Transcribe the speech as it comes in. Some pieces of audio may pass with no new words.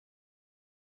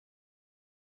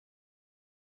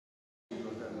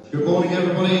Good morning,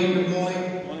 everybody. Good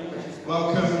morning.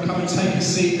 Welcome. Come and take a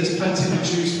seat. There's plenty to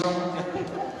choose from.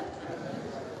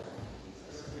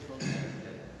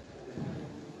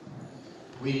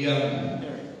 We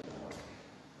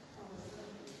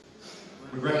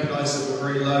recognise that we're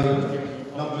very low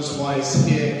numbers-wise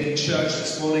here in church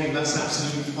this morning, and that's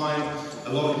absolutely fine.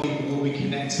 A lot of people will be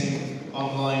connecting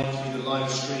online through the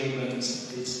live stream, and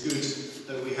it's good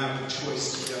that we have the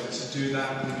choice to be able to do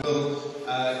that. We will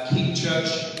keep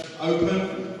church open,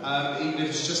 even if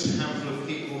it's just a handful of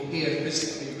people here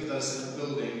physically with us in the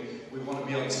building. We want to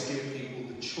be able to give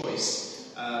people the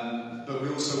choice, but we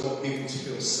also want people to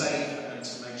feel safe and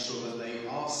to make sure that they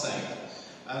are safe.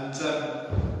 And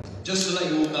just to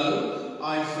let you all know,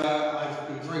 I've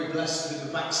been very blessed with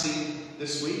the vaccine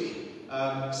this week.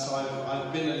 So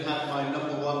I've been and had my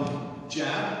 #1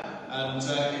 jab, and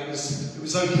it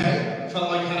was okay. It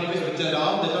felt like I had a bit of a dead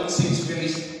arm. There don't seem to be any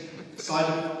side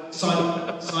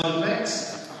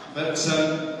effects, but it was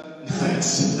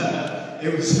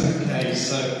okay.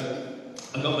 So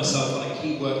I got myself on a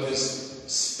key workers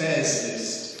spares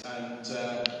list, and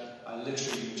I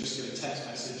literally just get a text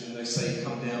message and they say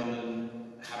come down and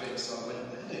have it. So I went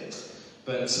and had it.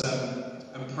 But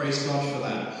and praise God for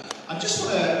that. I just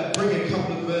want to bring a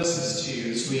couple of verses to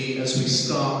you as we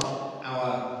start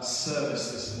our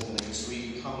service this morning, as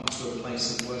we come to a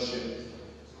place of worship.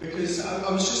 Because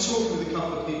I was just talking with a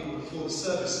couple of people before the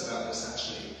service about this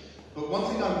actually. But one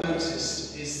thing I've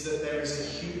noticed is that there is a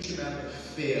huge amount of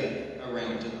fear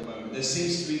around at the moment. There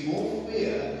seems to be more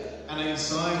fear and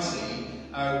anxiety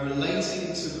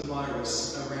relating to the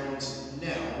virus around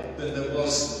now than there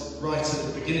was right at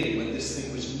the beginning when this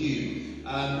thing was new.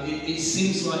 It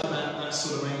seems like that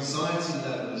sort of anxiety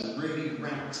level is really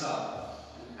ramped up.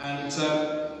 And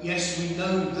yes, we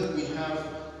know that we have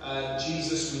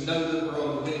Jesus, we know that we're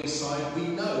on the winning side. We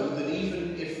know that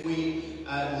even if we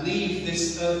leave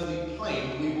this earthly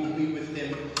plane, we will be with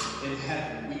him in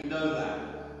heaven. We know that.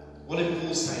 What did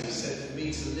Paul say? He said, for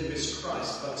me to live is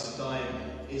Christ, but to die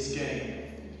is gain.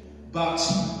 But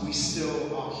we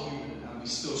still are human, and we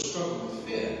still struggle with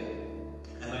fear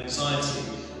and anxiety.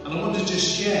 And I want to just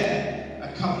share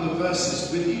a couple of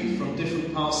verses with you from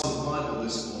different parts of the Bible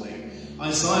this morning.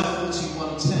 Isaiah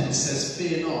 41:10 says,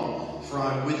 fear not, for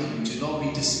I am with you. Do not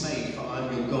be dismayed, for I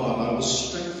am your God. I will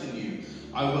strengthen you.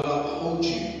 I will uphold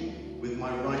you with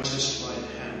my righteous right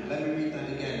hand. Let me read that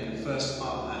again, the first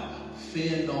part of that.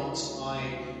 Fear not, I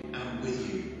am with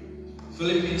you.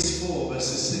 Philippians 4,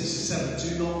 verses 6 to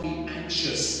 7. Do not be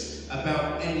anxious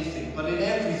about anything, but in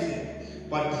everything,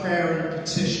 by prayer and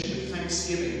petition, with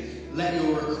thanksgiving, let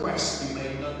your requests be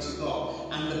made known to God.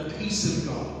 And the peace of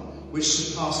God, which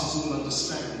surpasses all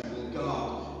understanding, will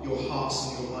guard your hearts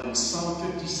and your minds. Psalm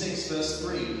 56, verse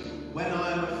 3. When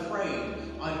I am afraid,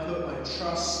 I put my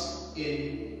trust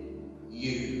in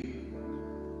you.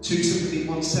 2 Timothy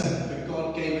 1:7. But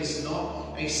God gave us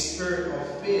not a spirit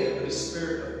of fear, but a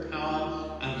spirit of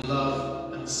power and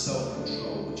love and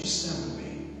self-control. Would you stand with me?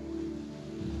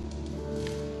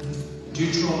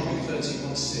 Deuteronomy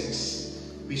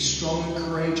 31:6. Be strong and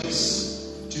courageous.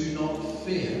 Do not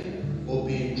fear or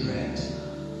be in dread.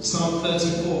 Psalm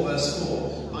 34, verse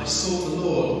 4. I sought the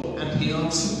Lord, and he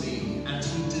answered me, and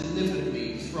he delivered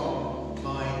me from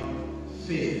my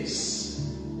fears.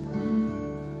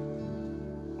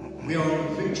 We are on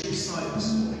the victory side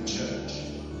this morning, church.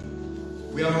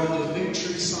 We are on the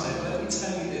victory side. Let me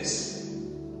tell you this.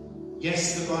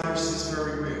 Yes, the virus is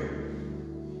very real.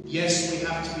 Yes, we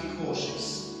have to be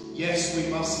cautious. Yes, we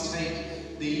must take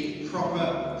the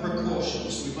proper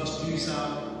precautions. We must use our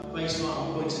face mask.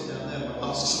 I'm pointing down there. My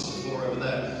mask's on the floor over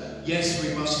there. Yes, we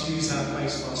must use our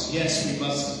face masks. Yes, we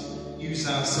must use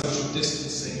our social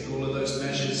distancing and all of those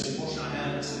measures and wash our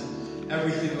hands and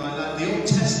everything like that. The Old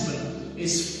Testament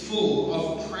is full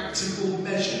of practical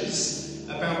measures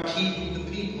about keeping the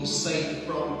people safe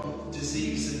from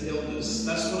disease and illness.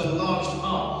 That's what a large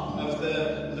part of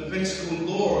the Levitical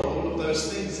law and all of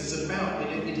those things is about.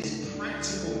 It is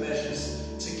practical measures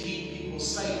to keep people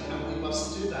safe, and we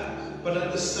must do that. But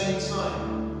at the same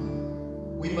time,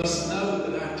 we must know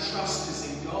that our trust is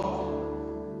in God,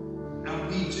 and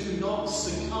we do not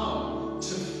succumb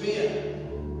to fear.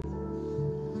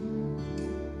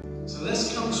 So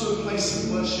let's come to a place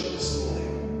of worship this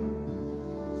morning.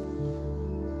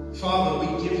 Father, we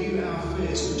give you our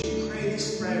fears. Would you pray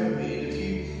this prayer with me? And if you,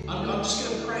 I'm just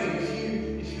going to pray.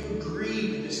 If you agree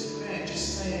with this prayer, just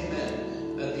say amen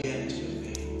at the end with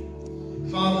me.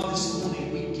 Father, this morning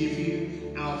we give you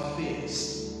our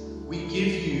fears. We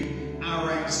give you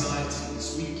our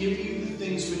anxieties. We give you the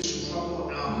things which trouble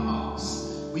our hearts.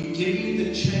 We give you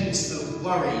the chains of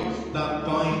worry that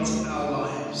bind our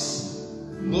lives.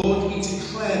 Lord, we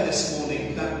declare this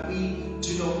morning that we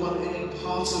do not want any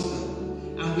part of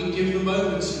them, and we give them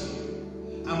over to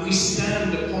you. And we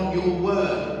stand upon your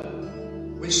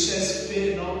word, which says,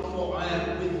 fear not, for I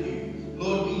am with you.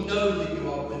 Lord, we know that you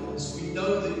are with us. We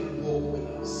know that you walk with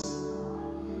us.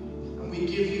 And we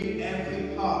give you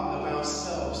every part of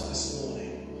ourselves this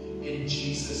morning, in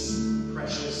Jesus'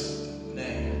 precious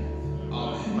name.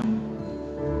 Amen.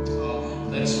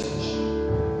 Amen. Let's worship.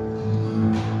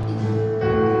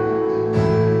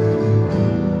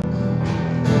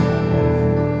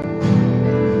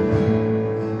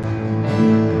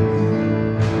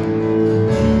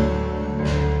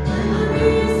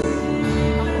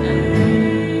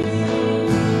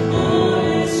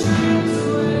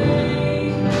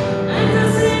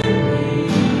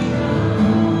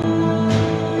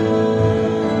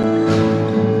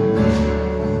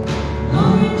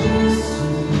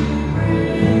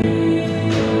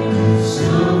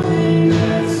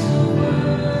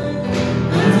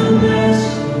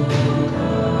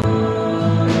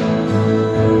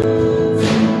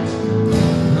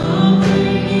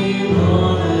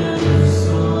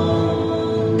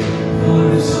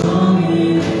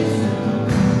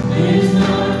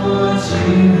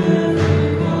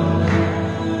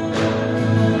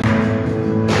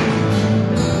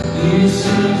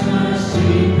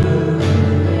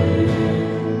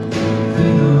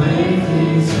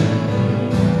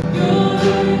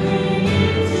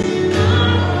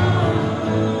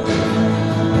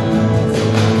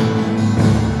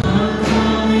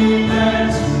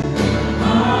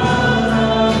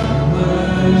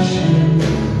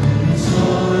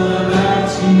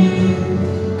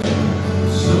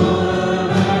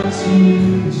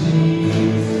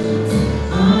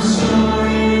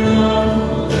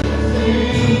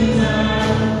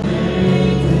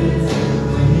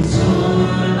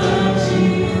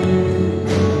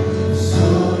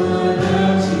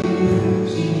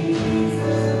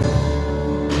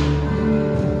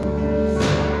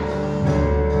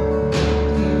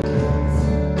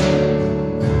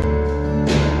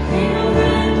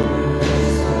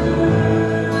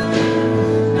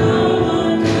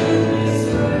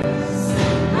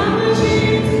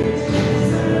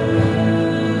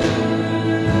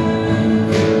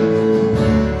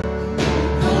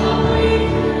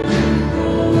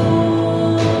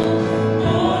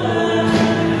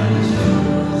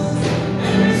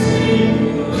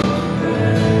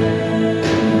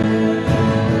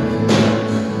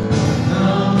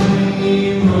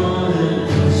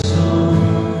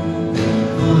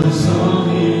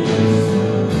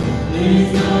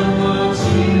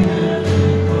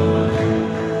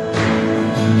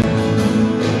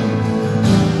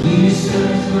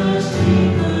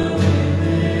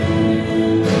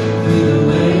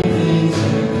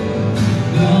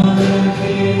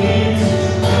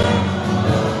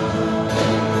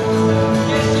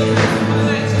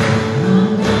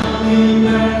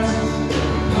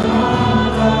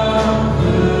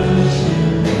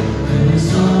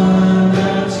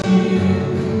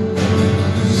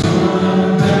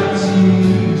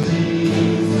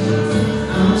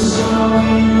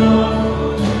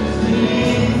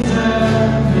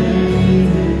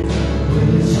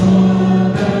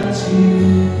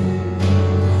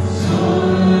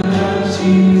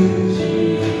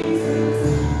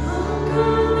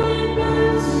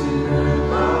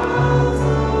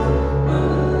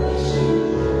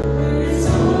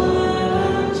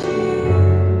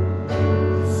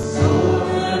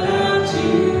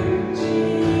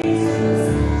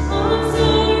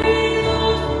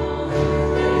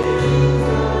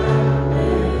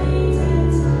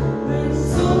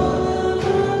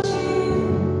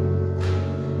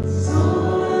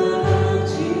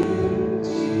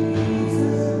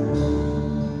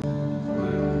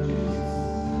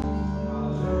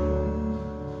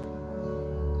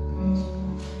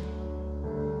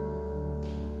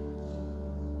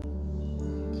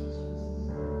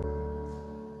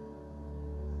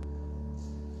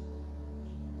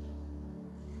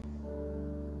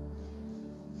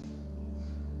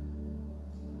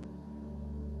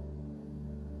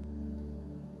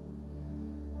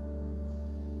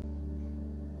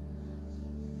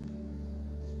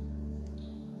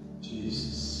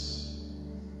 Jesus.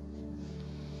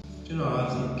 Do you know, I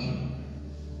think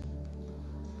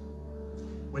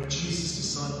when Jesus'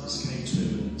 disciples came to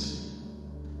him and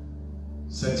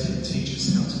said to him, teach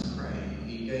us how to pray,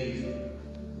 he gave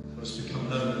what has become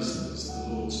known as the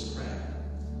Lord's Prayer.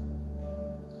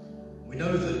 We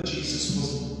know that Jesus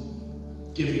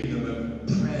wasn't giving them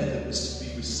a prayer that was to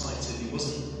be recited. He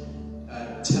wasn't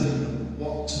telling them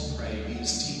what to pray. He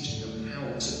was teaching them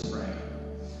how to pray.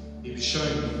 He was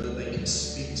showing them that they could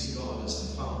speak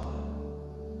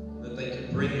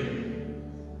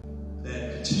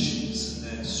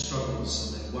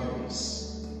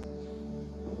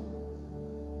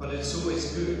it's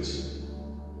always good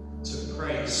to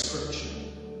pray Scripture.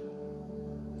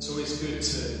 It's always good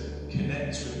to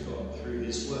connect with God through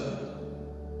His Word.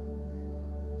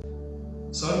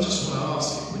 So I just want to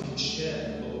ask if we can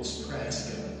share the Lord's Prayer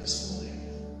together this morning.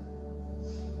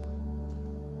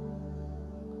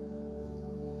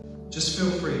 Just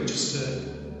feel free just to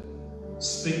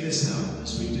speak this out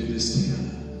as we do this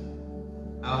together.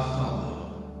 Our Father,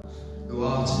 who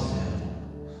art in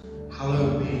heaven,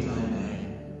 hallowed be thy name.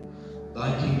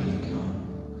 Thy kingdom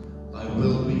come, thy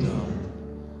will be done,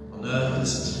 on earth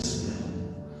as it is in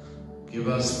heaven. Give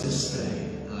us this day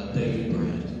our daily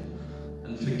bread,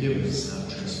 and forgive us our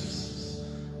trespasses,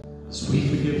 as we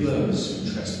forgive those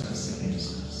who trespass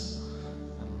against us.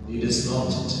 Lead us not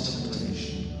into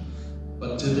temptation,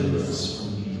 but deliver us from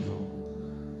evil.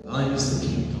 Thine is the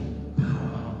kingdom,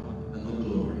 power, and the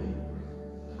glory,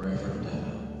 forever and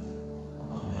ever.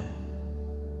 Amen.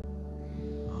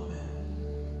 Amen.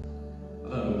 I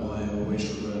don't know why I always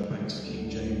revert back to King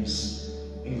James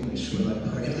English when I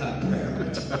pray that prayer.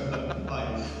 I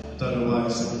don't know why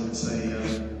someone would say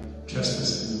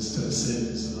trespasses instead of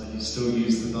sins, and I still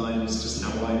use the nine. It's just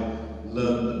how I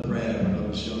learned the prayer when I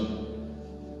was young.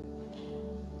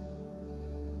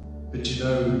 But you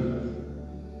know,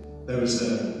 there was a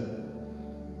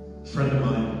friend of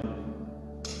mine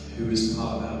who was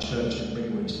part of our church in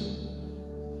Ringwood.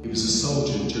 He was a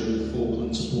soldier during the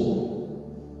Falklands War.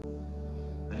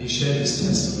 And he shared his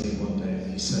testimony one day.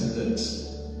 He said that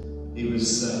he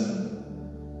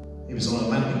was on a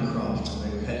landing craft and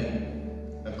they were heading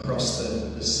across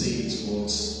the sea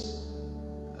towards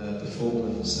the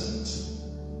Falklands, and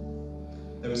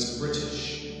there was a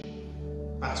British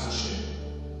battleship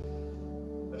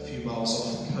a few miles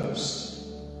off the coast,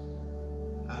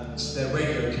 and their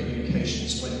radio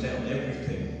communications went down,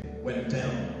 everything went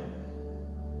down,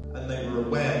 and they were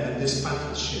aware that this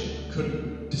battleship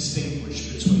couldn't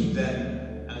distinguish between them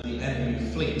and the enemy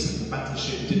fleet, and the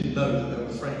battleship didn't know that there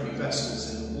were friendly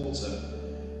vessels in the water,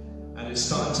 and it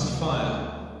started to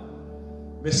fire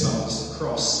missiles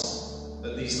across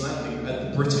at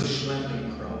the British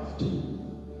landing craft.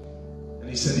 And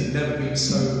he said he'd never been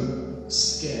so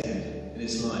scared in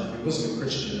his life. He wasn't a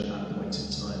Christian at that point in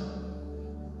time.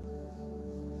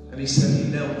 And he said he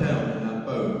knelt down in that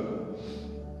boat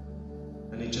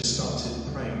and he just started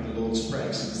praying the Lord's Prayer. It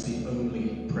was the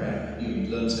only prayer he knew.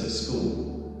 He learned it at school.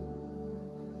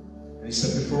 And he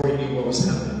said before he knew what was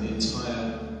happening, the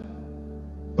entire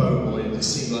boat, or it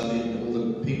seemed like all the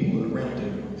people around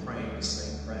him were praying the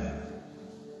same prayer.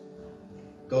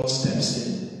 God steps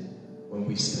in when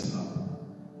we step up.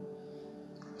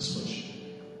 Let's watch.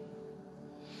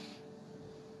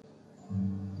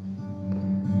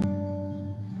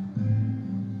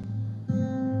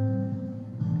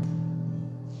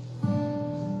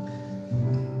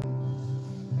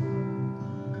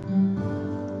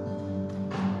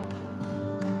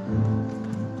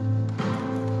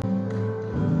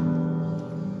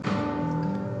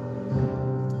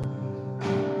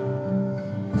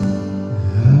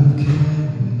 How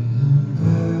can we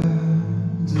learn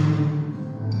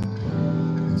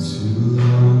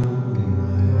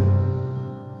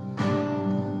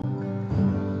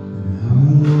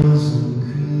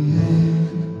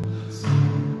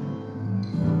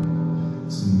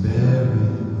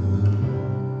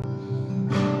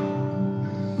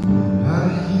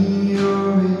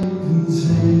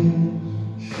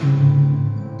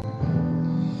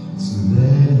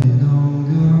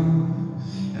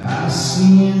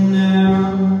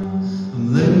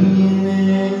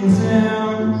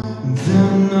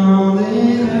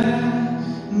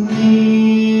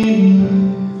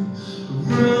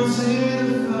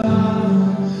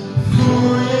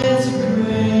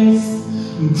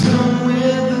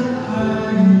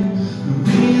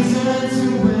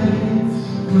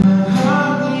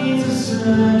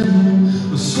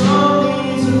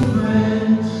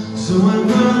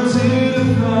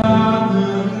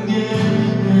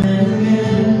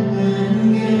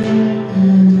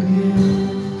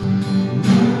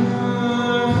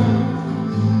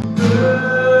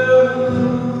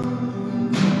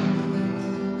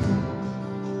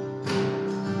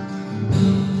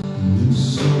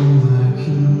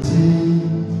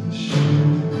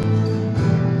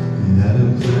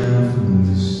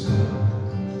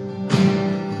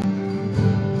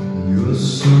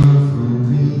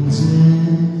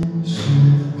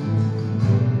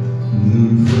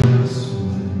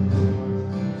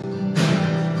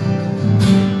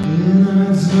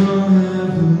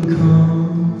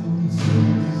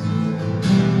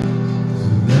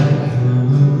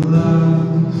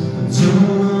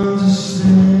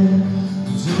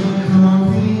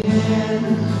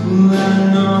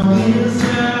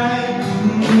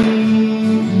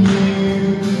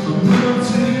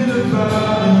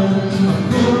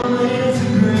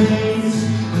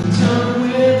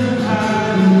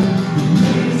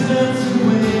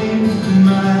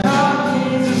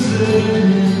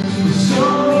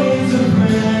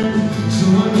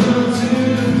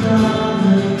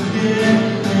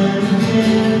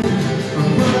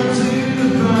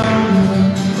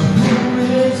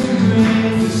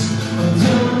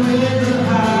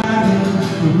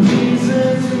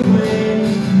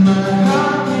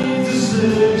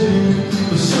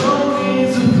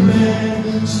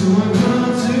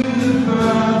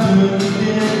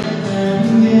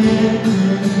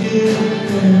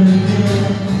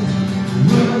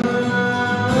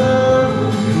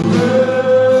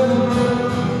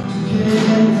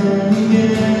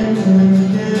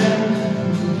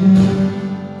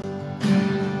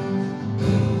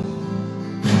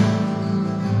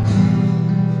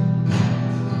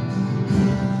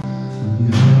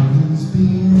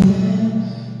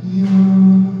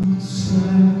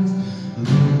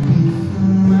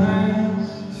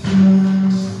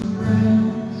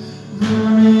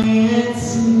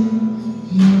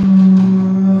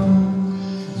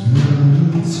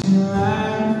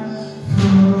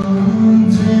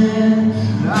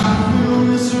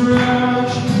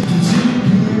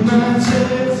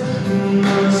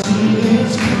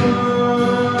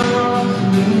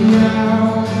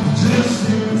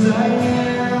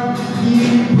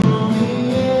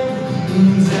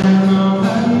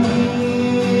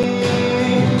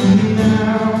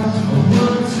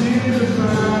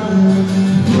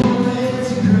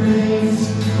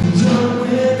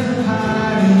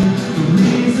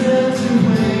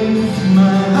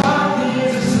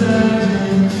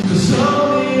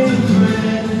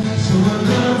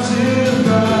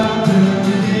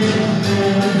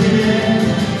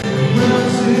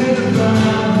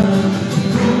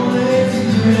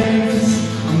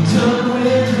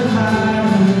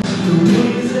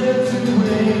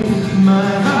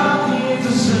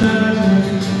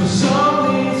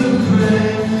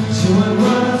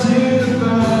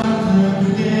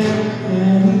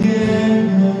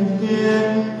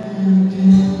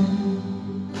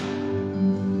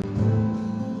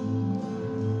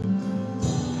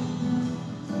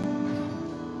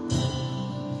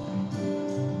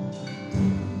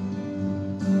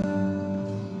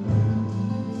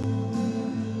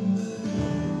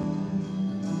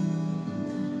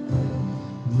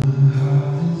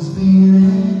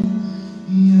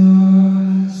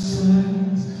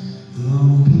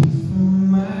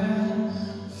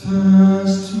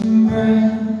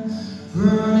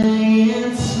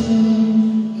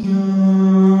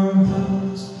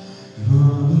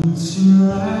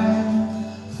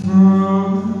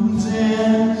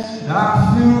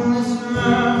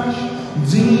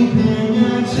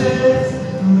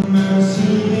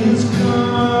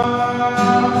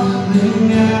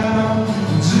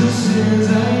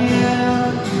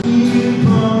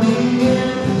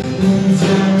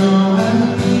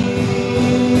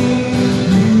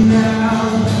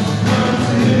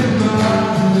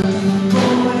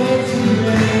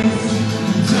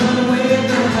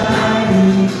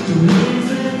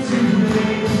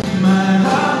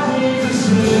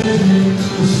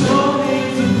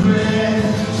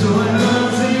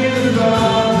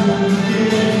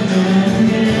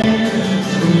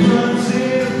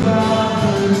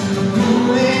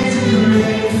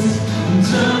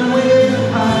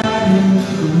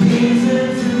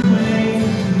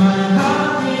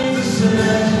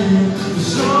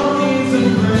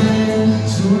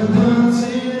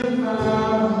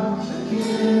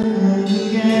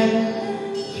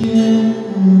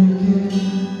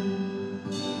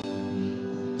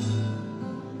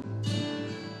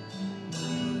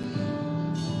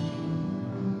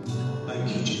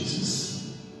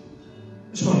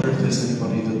wonder if there's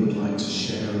anybody that would like to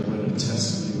share a word of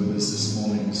testimony with us this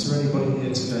morning. Is there anybody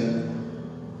here today who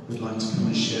would like to come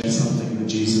and share something that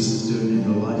Jesus is doing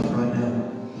in your life right now?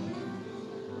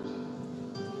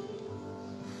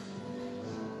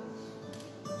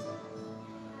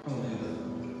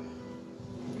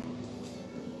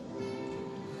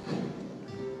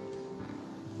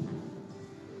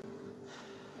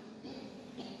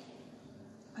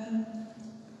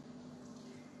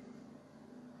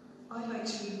 I like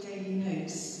to read daily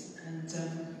notes, and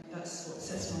that's what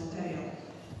sets my day off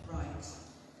right.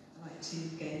 I like to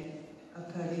get up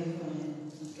early in the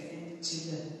morning and get into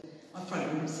my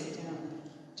front room, sit down,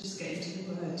 just get into the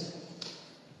Word.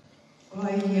 I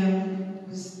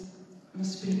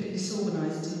must have been a bit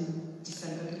disorganised in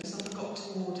December because I forgot to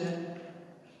order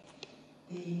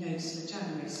the notes for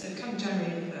January. So come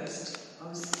January the 1st, I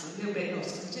was a little bit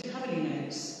lost because I didn't have any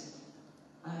notes.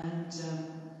 And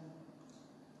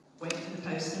wait for the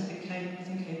post, nothing came.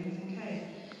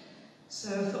 So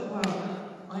I thought, well,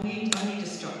 I need a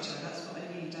structure. That's what I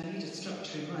need. I need a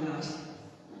structure in my life.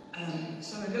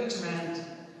 So I looked around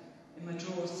in my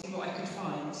drawers to see what I could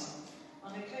find.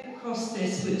 And I came across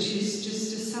this, which is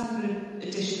just a sample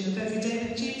edition of Every Day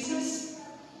with Jesus.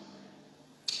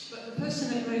 But the person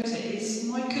that wrote it is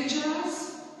Micah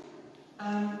Jaraz.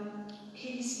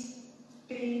 He's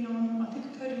been on, I think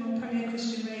I've heard him on Premier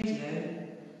Christian Radio.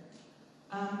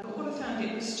 But what I found,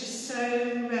 it was just so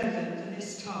relevant for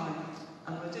this time. I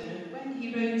don't know when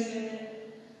he wrote it,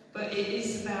 but it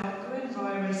is about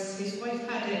coronavirus. His wife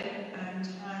had it and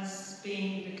has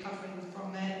been recovering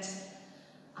from it.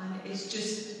 And it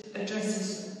just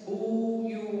addresses all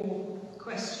your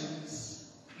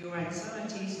questions, your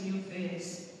anxieties and your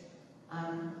fears.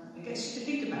 It gets you to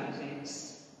think about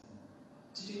things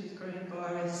to do with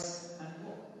coronavirus and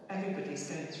what everybody's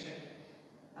going through.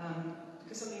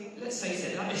 Because, I mean, let's face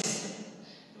it, that is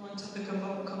the one topic of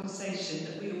our conversation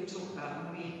that we all talk about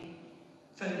when we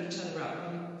phone each other up,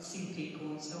 when we see people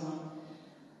and so on.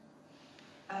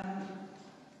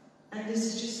 And this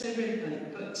is just so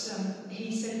relevant, but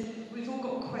he said, we've all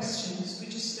got questions, we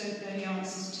just don't know the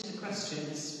answers to the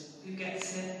questions. Who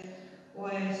gets it?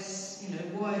 Why is it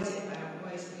about?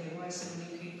 Why is it here? Why so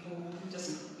many people? Who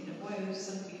doesn't, why do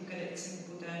some people get it, some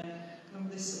people don't? And all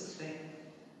this sort of thing.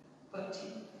 But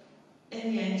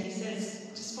in the end, he says,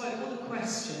 despite all the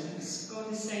questions,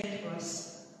 God is saying to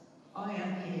us, I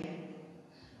am here.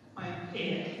 I am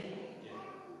here.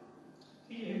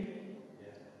 For you.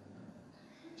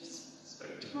 Just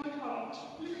spoke to my heart.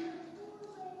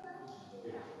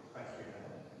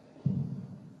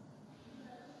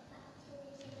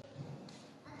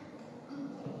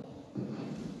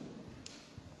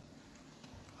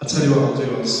 I'll tell you what I'll do. I'm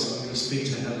going to speak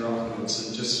to Heather afterwards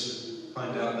and just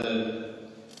find out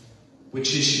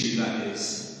which issue that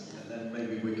is, and then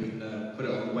maybe we can put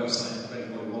it on the website if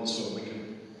anyone wants one.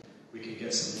 We can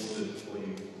get some ordered for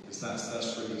you, because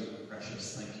that's really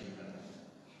precious. Thank you, Heather.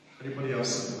 Anybody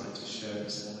else that would like to share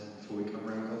this morning before we come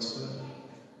around God's Word?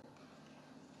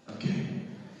 Okay.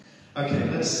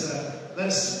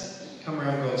 Let's come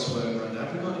around God's Word right now.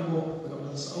 Have we got any more? We've got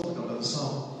another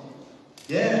song.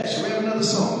 Yeah, shall we have another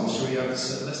song? Or shall we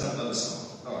let's have another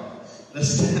song. All right.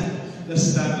 Let's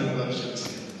stand and worship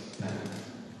together.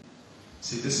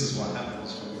 See, this is what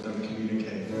happens when we don't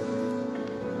communicate. Broken.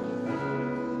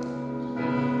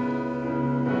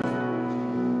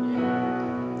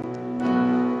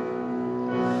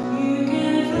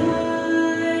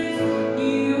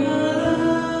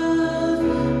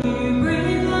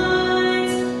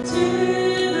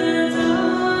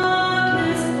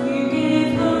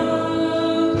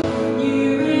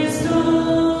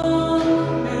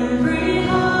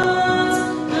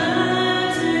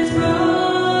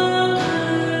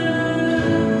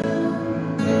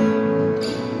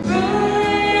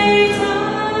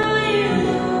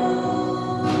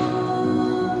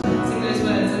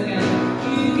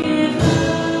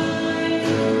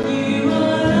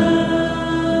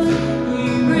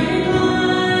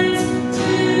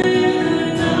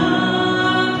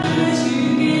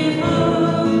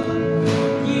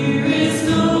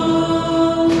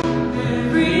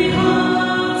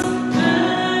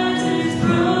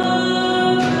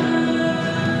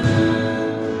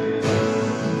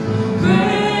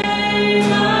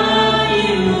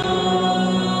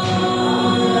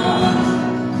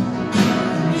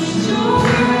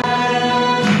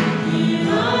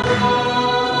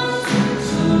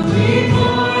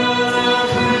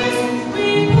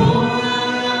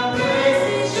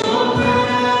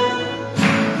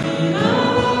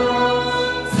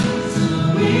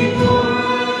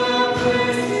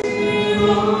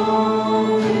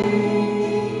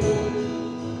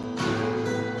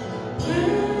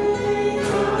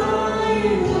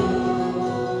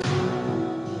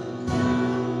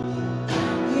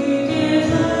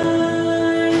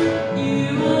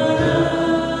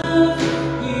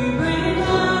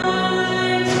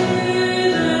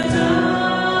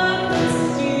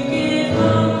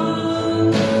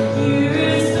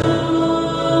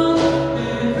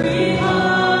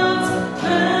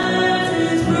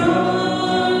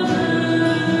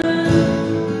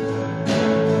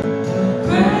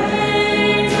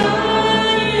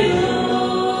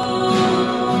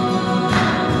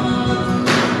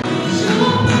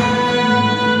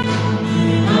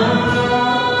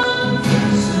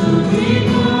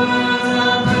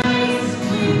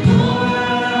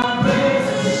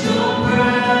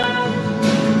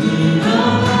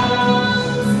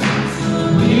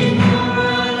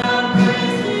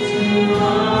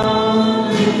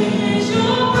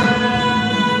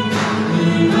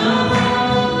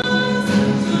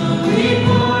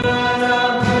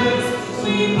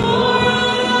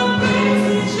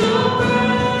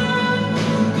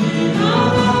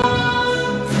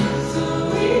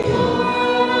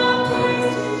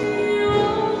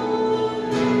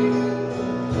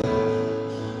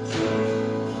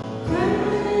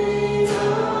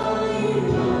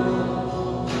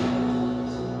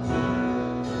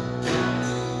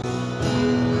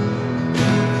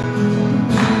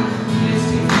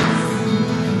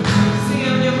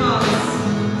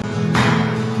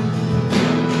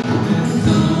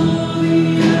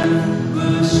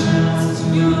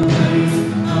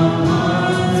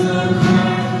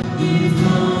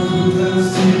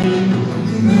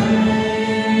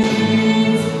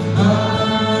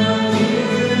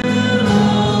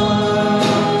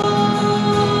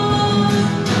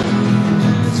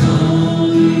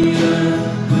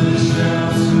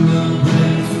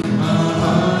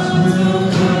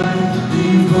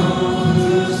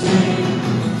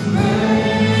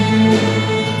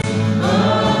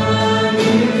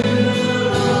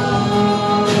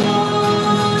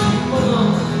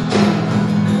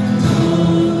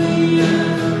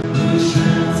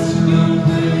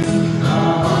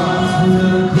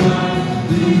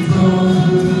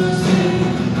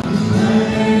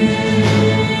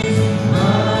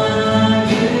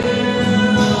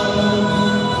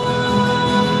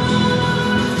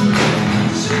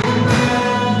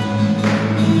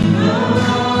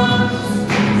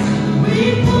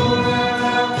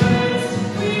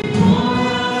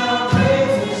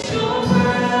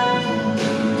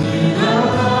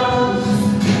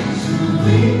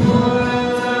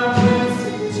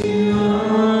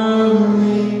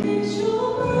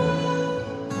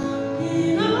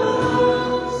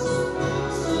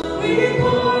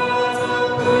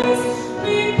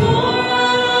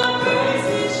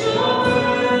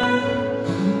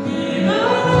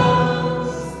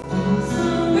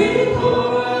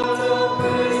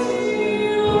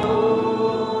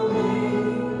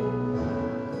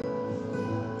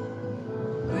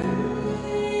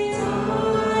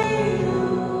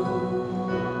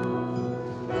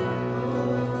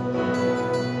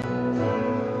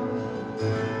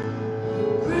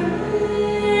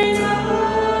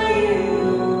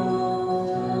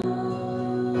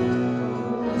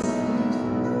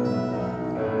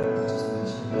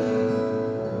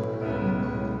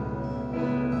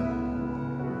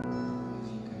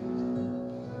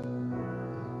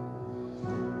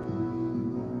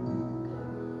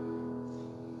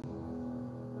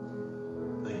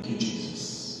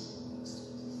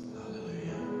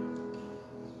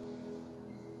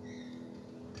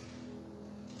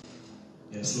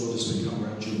 Yes, Lord, as we come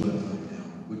around your word right now,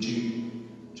 would you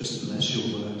just bless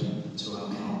your word to our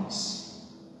hearts?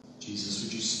 Jesus,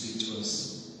 would you speak to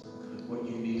us with what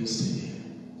you need us to hear?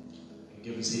 And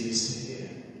give us ears to hear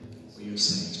what you're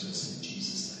saying to us in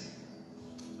Jesus'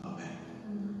 name. Amen.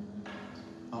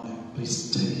 Amen.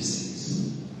 Please take your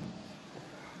seats.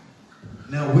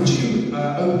 Now, would you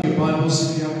open your Bibles,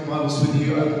 if you have your Bibles with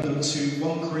you, open them to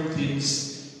 1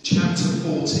 Corinthians chapter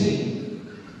 14.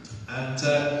 And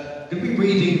I'm going to be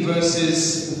reading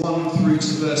verses 1 through to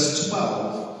verse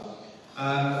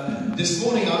 12. This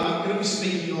morning I'm going to be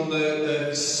speaking on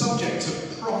the subject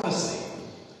of prophecy.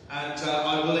 And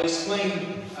I will explain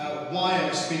why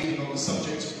I'm speaking on the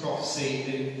subject of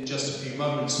prophecy in just a few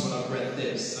moments when I've read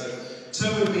this. So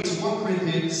turn with me to 1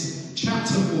 Corinthians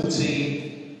chapter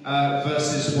 14,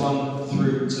 verses 1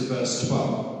 through to verse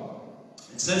 12.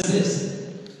 It says this: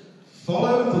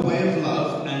 "Follow the way of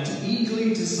love and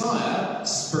eagerly desire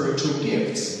spiritual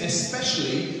gifts,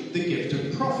 especially the gift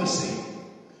of prophecy.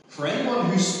 For anyone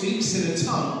who speaks in a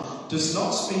tongue does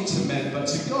not speak to men but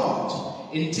to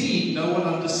God. Indeed, no one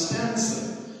understands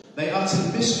them. They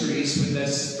utter mysteries with their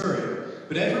spirit.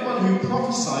 But everyone who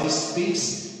prophesies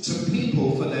speaks to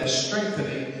people for their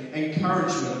strengthening,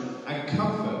 encouragement, and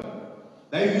comfort.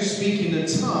 They who speak in a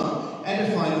tongue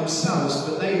edify themselves,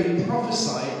 but they who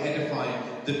prophesy edify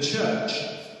the church.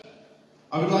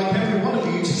 I would like every one of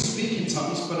you to speak in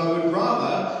tongues, but I would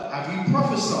rather have you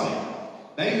prophesy.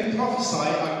 They who prophesy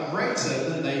are greater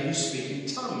than they who speak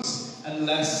in tongues,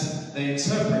 unless they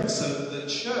interpret, so that the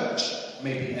church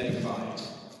may be edified.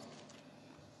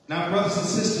 Now, brothers and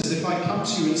sisters, if I come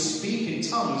to you and speak in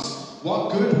tongues,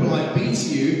 what good will I be to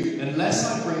you unless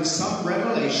I bring some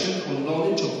revelation or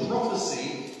knowledge or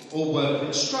prophecy or word of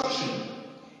instruction?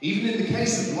 Even in the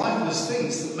case of lifeless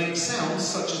things that make sounds,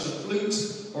 such as a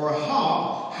flute or a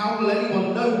harp, how will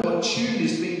anyone know what tune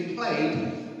is being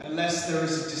played unless there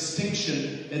is a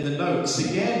distinction in the notes.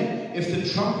 Again, if the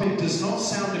trumpet does not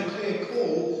sound a clear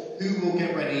call, who will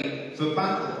get ready for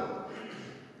battle?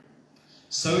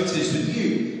 So it is with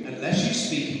you. Unless you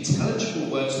speak intelligible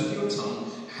words with your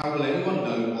tongue, how will anyone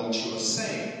know what you are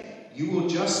saying? You will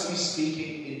just be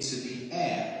speaking into the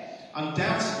air.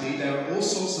 Undoubtedly, there are all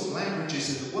sorts of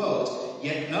languages in the world,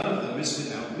 yet none of them is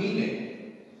without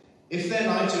meaning. If then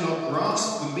I do not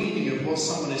grasp the meaning of what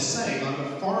someone is saying, I'm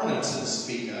a foreigner to the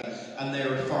speaker, and they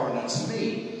are a foreigner to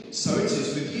me. So it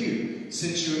is with you.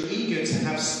 Since you are eager to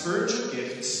have spiritual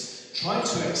gifts, try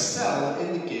to excel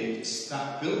in the gifts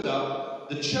that build up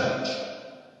the church.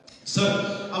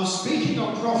 So, I'm speaking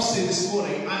on prophecy this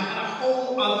morning. I had a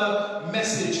whole other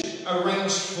message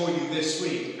arranged for you this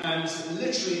week. And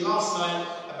literally last night,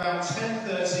 about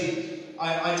 10:30,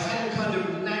 I'd had kind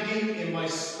of nagging in my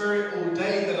spirit all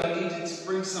day that I needed to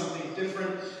bring something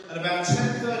different. And about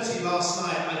 10:30 last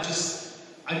night,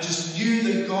 I just knew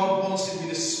that God wanted me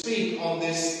to speak on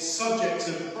this subject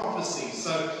of prophecy.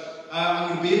 So I'm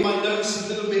going to be in my notes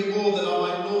a little bit more than I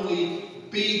might normally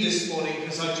be this morning,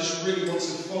 because I just really want to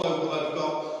follow what I've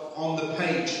got on the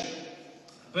page.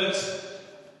 But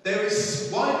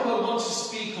why do I want to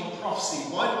speak on prophecy?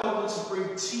 Why do I want to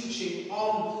bring teaching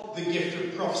on the gift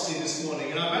of prophecy this morning?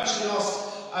 And I've actually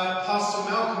asked Pastor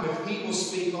Malcolm if he will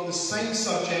speak on the same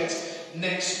subject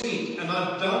next week. And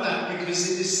I've done that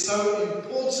because it is so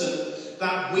important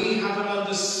that we have an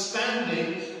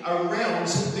understanding around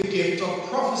the gift of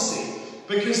prophecy.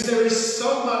 Because there is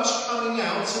so much coming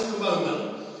out at the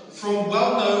moment from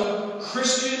well-known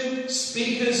Christian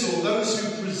speakers or those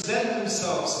who present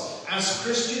themselves as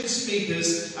Christian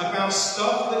speakers about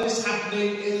stuff that is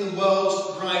happening in the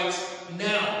world right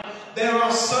now. There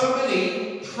are so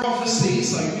many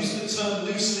prophecies, I use the term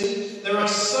loosely, there are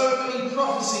so many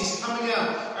prophecies coming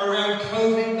out around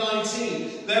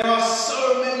COVID-19. There are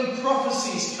so many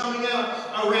prophecies coming out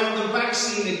around the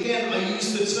vaccine. Again, I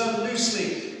use the term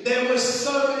loosely. There were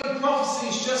so many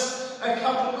prophecies just a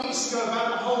couple of weeks ago about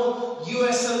the whole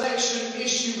U.S. election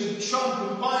issue with Trump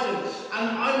and Biden. And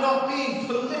I'm not being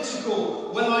political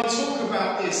when I talk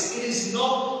about this. It is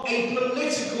not a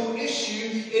political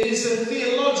issue. It is a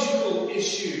theological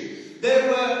issue.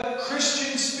 There were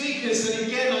Christian speakers, and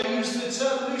again I use the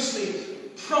term loosely,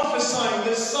 prophesying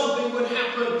that something would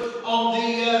happen on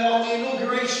the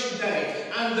inauguration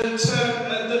day, and that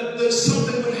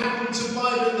something would happen to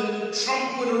Biden, that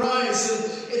Trump would arise,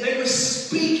 and they were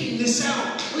speaking this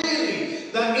out clearly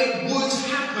that it would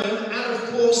happen, and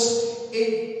of course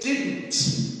it didn't.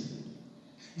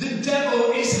 The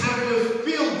devil is having a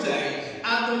field day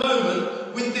at the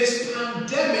moment with this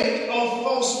pandemic of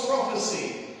false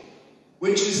prophecy,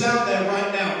 which is out there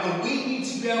right now. And we need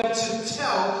to be able to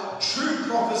tell true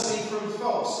prophecy from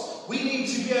false. We need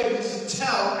to be able to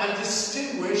tell and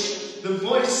distinguish the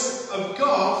voice of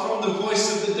God from the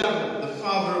voice of the devil, the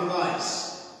father of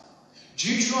lies.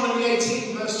 Deuteronomy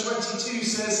 18 verse 22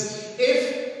 says,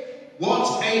 if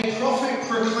what a prophet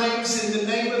proclaims in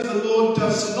the name of the Lord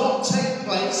does not take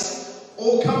place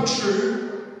or come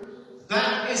true,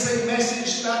 that is a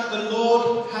message that the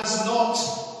Lord has not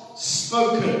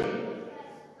spoken.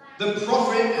 The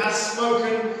prophet has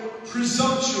spoken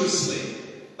presumptuously.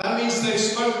 That means they've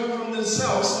spoken from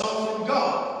themselves, not from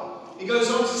God. He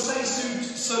goes on to say,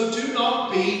 so do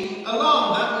not be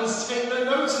alarmed. That means take no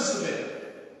notice of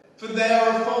it, for they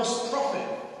are a false prophet.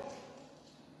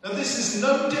 Now this is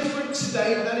no different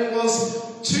today than it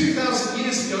was 2,000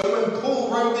 years ago when Paul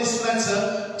wrote this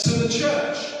letter to the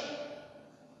church.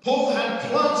 Paul had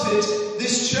planted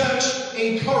this church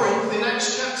in Corinth in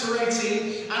Acts chapter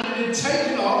 18, and it had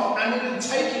taken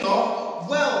off,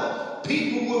 well.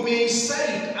 People were being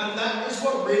saved, and that is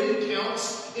what really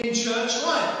counts in church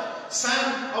life.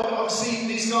 Sam, obviously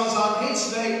these guys aren't here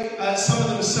today. Some of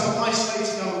them are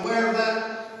self-isolating, I'm aware of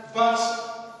that. But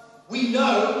we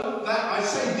know that, I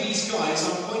say these guys,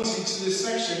 I'm pointing to this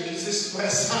section because this is where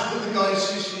Sam and the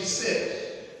guys usually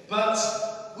sit. But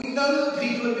we know that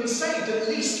people have been saved. At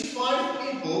least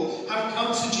 5 people have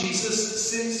come to Jesus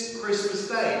since Christmas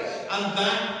Day. And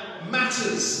that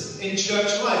matters in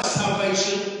church life.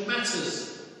 Salvation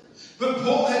matters. But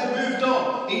Paul had moved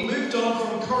on. He moved on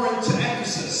from Corinth to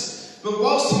Ephesus. But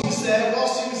whilst he was there,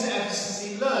 whilst he was at Ephesus,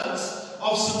 he learned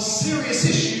of some serious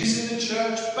issues in the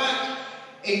church back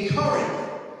in Corinth.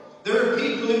 There are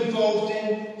people involved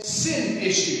in sin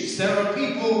issues. There are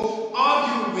people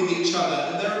arguing with each other.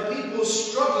 And there are people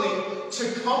struggling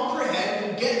to comprehend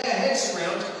and get their heads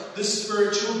around the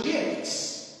spiritual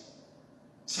gifts.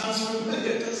 Sounds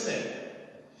familiar, doesn't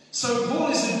it? So Paul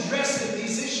is addressing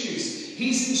these issues.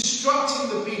 He's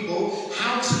instructing the people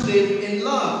how to live in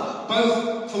love,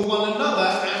 both for one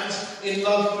another and in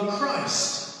love for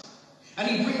Christ. And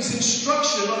he brings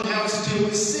instruction on how to deal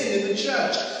with sin in the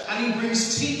church. And he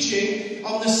brings teaching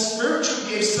on the spiritual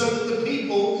gifts so that the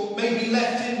people may be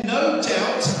left in no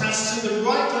doubt as to the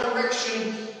right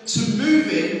direction to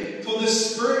move in for the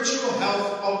spiritual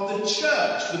health of the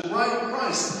church, the bride of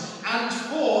Christ, and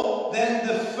for then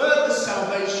the further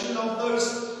salvation of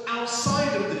those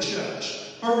outside of the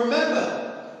church. But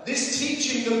remember, this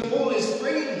teaching that Paul is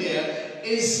bringing here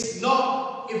is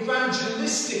not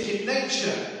evangelistic in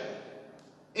nature.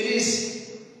 It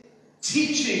is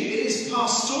teaching, it is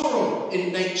pastoral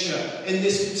in nature in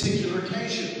this particular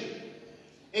occasion.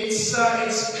 It's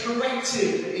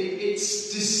corrective,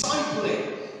 it's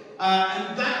discipling,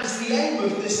 and that is the aim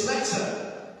of this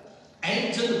letter,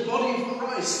 aimed at the body of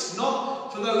Christ,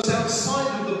 not for those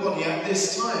outside of the body at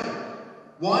this time.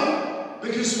 Why?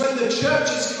 Because when the church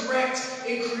is correct,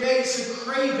 it creates a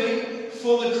craving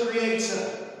for the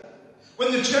Creator.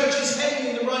 When the church is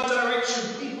heading in the right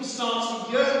direction, people start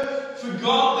to yearn for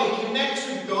God, they connect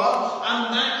with God,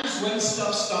 and that is when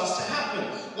stuff starts to happen.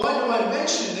 Why do I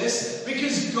mention this?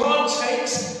 Because God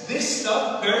takes this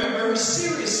stuff very, very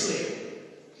seriously.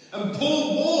 And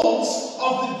Paul warns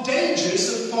of the dangers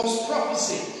of false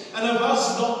prophecy and of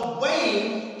us not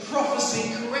weighing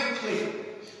prophecy correctly.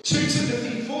 2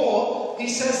 Timothy 4, he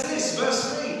says this,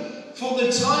 verse 3. For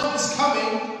the time is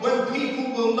coming when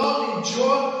people will not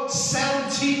endure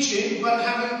sound teaching, but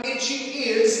having itching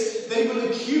ears, they will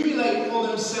accumulate for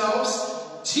themselves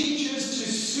teachers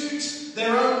to suit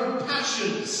their own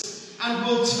passions, and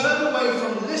will turn away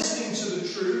from listening to the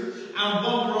truth and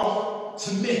wander off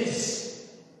to myths.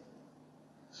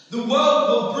 The world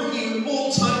will bring you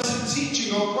all types of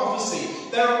teaching or prophecy.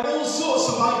 There are all sorts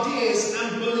of ideas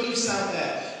and beliefs out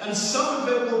there. And some of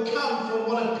it will come from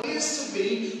what appears to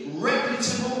be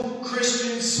reputable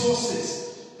Christian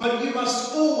sources. But you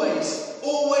must always,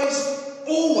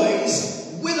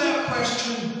 without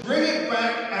question, bring it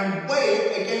back and weigh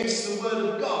it against the Word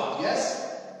of God. Yes?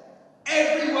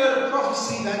 Every word of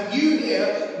prophecy that you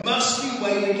hear must be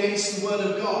weighed against the Word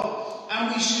of God.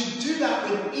 And we should do that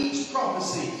with each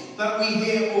prophecy that we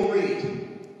hear or read.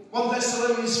 1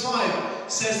 Thessalonians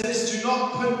 5 says this, do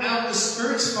not put out the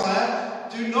Spirit's fire.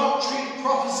 Do not treat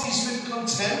prophecies with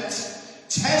contempt.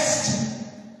 Test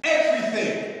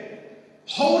everything.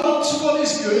 Hold on to what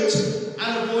is good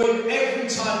and avoid every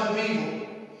type of evil.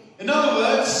 In other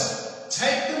words,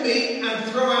 take the meat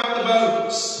and throw out the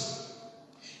bones.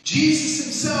 Jesus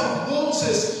himself warns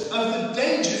us of the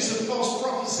dangers of false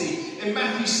prophecy. In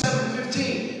Matthew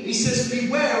 7:15, he says,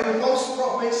 beware of false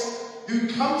prophets who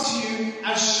come to you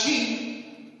as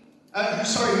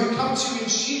who come to you in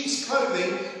sheep's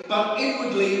clothing, but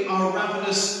inwardly are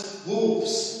ravenous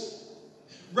wolves.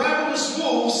 Ravenous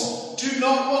wolves do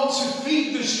not want to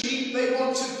feed the sheep, they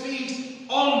want to feed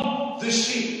on the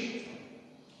sheep.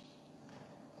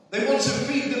 They want to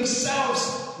feed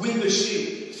themselves with the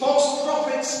sheep. False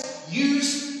prophets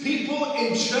use people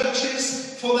in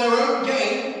churches for their own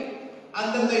gain,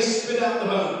 and then they spit out the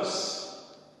bones.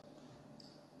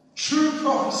 True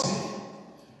prophecy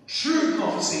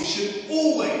should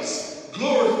always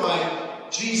glorify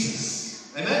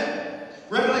Jesus. Amen?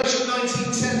 Revelation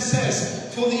 19:10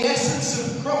 says, for the essence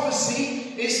of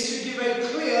prophecy is to give a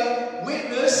clear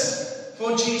witness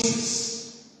for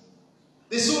Jesus.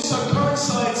 This also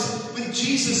coincides with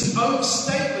Jesus' own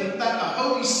statement that the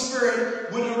Holy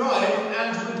Spirit would arrive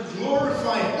and would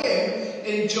glorify him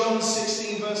in John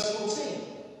 16 verse 14.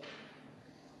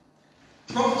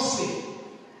 Prophecy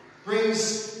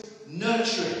brings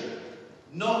nurturing,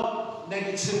 not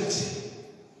negativity.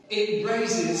 It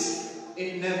raises,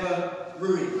 it never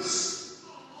ruins.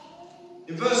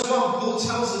 In verse 1, Paul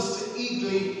tells us to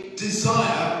eagerly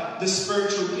desire the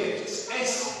spiritual gifts,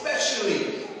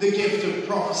 especially the gift of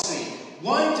prophecy.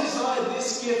 Why desire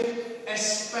this gift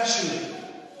especially?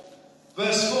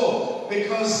 Verse 4,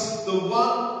 because the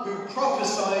one who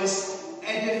prophesies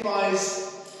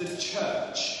edifies the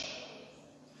church.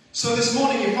 So this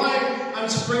morning, if I am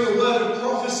to bring a word of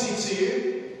prophecy to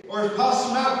you, or if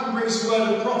Pastor Malcolm brings a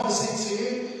word of prophecy to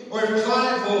you, or if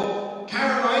Clive or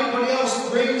Karen or anybody else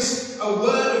brings a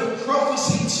word of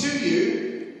prophecy to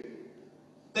you,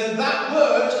 then that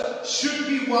word should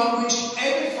be one which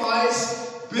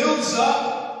edifies, builds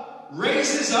up,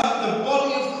 raises up the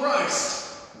body of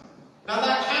Christ. Now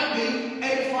that can be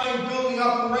edifying, building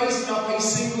up and raising up a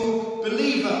single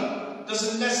believer.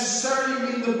 Doesn't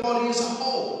necessarily mean the body as a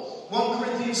whole. 1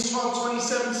 Corinthians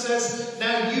 12:27 says,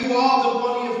 now you are the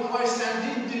body of Christ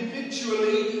and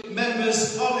individually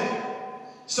members of it.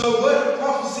 So a word of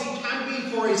prophecy can be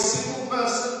for a single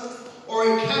person, or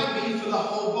it can be for the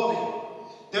whole body.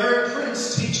 Derek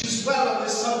Prince teaches well on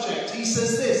this subject. He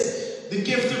The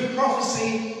gift of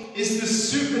prophecy is the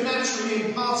supernaturally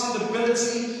imparted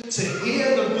ability to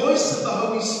hear the voice of the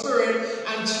Holy Spirit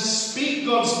and to speak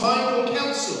God's mind or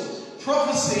counsel.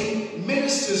 Prophecy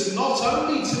ministers not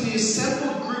only to the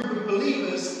assembled group of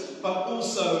believers, but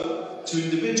also to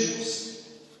individuals.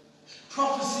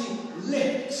 Prophecy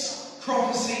lifts.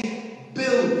 Prophecy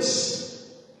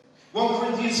builds. 1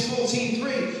 Corinthians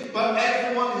 14:3, but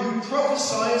everyone who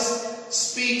prophesies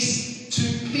speaks to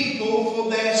people for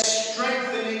their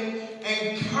strengthening,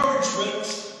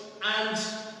 encouragement, and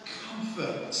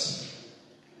comfort.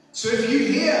 So if you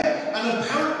hear an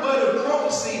apparent word of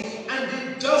prophecy and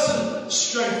it doesn't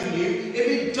strengthen you, if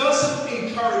it doesn't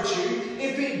encourage you,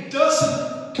 if it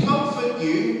doesn't comfort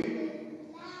you,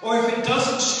 or if it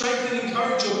doesn't strengthen,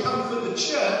 encourage, or comfort the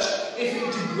church, if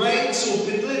it degrades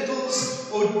or belittles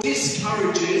or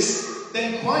discourages,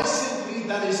 then quite simply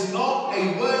that is not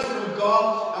a word from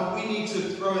God and we need to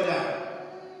throw it out.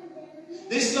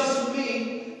 This doesn't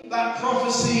mean that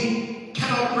prophecy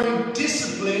cannot bring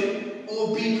discipline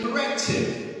or be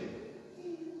corrective.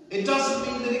 It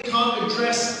doesn't mean that it can't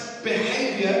address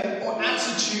behaviour or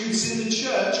attitudes in the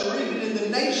church or even in the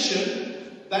nation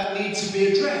that need to be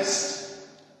addressed.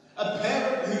 A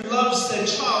parent who loves their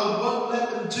child won't let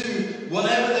them do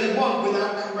whatever they want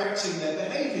without correcting their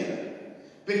behaviour.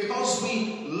 Because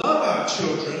we love our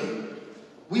children,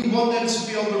 we want them to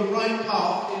be on the right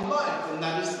path in life, and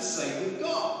that is the same with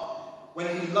God. When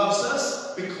He loves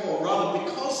us,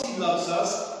 because He loves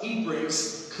us, He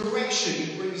brings correction,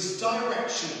 He brings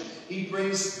direction, He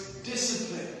brings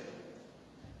discipline.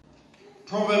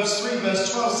 Proverbs 3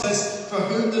 verse 12 says, for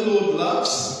whom the Lord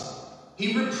loves,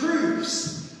 He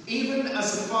reproves, even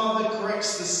as the father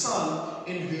corrects the son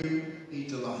in whom He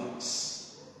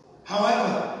delights.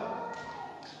 However,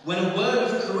 when a word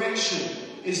of correction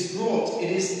is brought,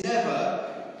 it is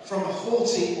never from a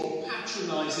haughty or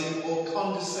patronising or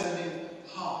condescending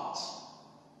heart.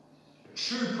 A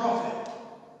true prophet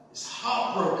is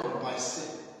heartbroken by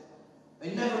sin.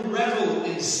 They never revel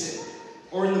in sin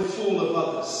or in the fall of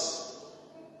others.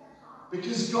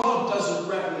 Because God doesn't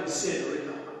revel in sin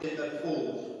or in the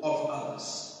fall of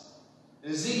others.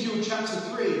 In Ezekiel chapter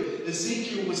 3,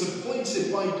 Ezekiel was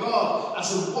appointed by God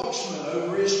as a watchman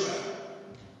over Israel.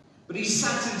 But he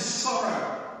sat in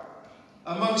sorrow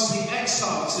amongst the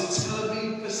exiles in Tel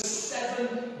Aviv for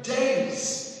 7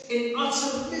 days in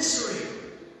utter misery.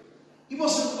 He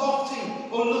wasn't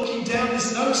lofting or looking down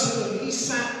his nose at them. He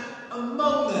sat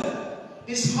among them.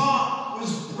 His heart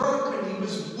was broken. He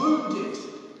was wounded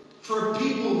for a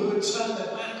people who had turned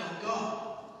their back on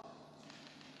God.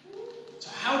 So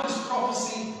how does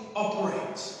prophecy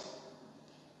operate?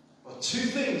 Well, 2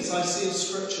 things I see in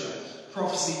Scripture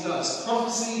prophecy does.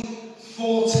 Prophecy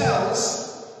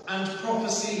foretells and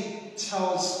prophecy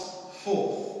tells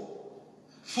forth.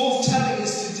 Forthtelling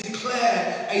is to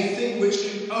declare a thing which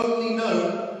can only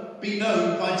be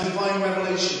known by divine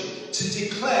revelation. To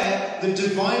declare the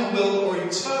divine will or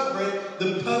interpret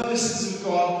the purposes of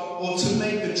God, or to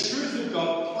make the truth of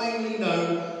God plainly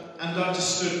known and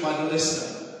understood by the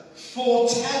listener.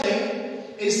 Foretelling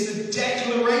is the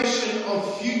declaration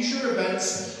of future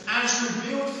events as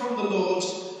revealed from the Lord,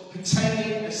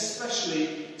 pertaining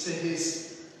especially to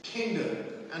His kingdom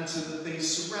and to the things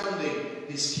surrounding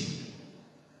His kingdom.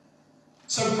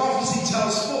 So prophecy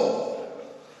tells forth.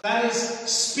 That is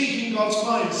speaking God's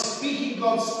mind, speaking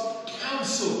God's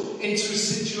counsel into a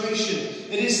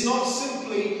situation. It is not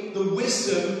simply the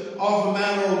wisdom of a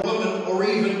man or a woman, or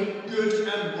even good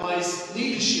and wise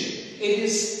leadership. It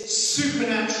is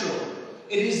supernatural.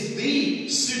 It is the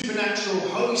supernatural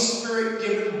Holy Spirit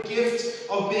given gift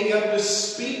of being able to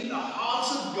speak the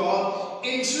heart of God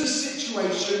into a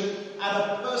situation at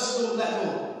a personal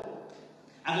level,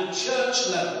 at a church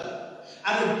level,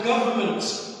 at a government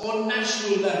or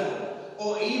national level,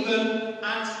 or even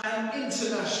at an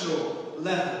international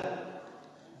level.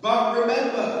 But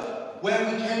remember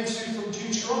where we came to from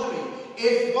Deuteronomy.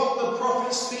 If what the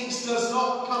prophet speaks does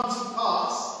not come to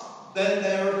pass, then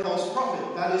they are a false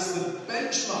prophet. That is the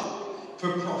benchmark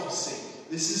for prophecy.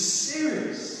 This is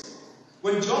serious.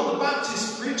 When John the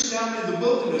Baptist preached out in the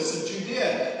wilderness of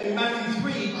Judea in Matthew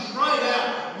 3, he cried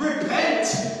out, repent,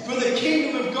 for the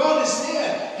kingdom of God is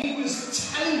near. He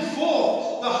was telling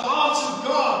forth the heart of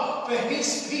God for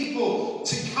His people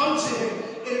to come to Him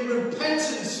in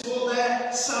repentance for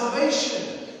their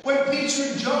salvation. When Peter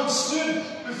and John stood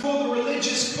before the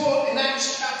religious court in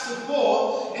Acts chapter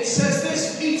 4, it says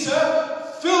this: Peter,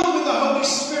 filled with the Holy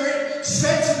Spirit,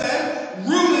 said to them,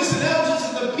 rulers and elders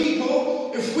of the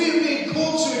people, if we are being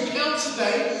called to account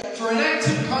today for an act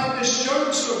of kindness shown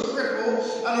to a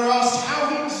cripple and are asked how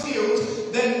he was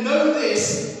healed, then know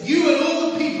this, you and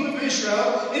all the people of Israel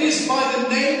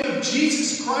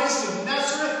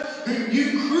whom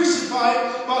you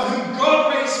crucified, but whom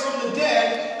God raised from the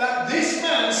dead, that this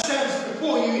man stands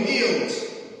before you healed.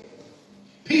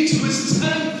 Peter was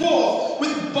telling forth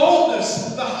with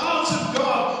boldness the heart of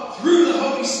God through the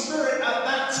Holy Spirit at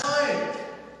that time.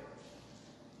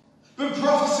 But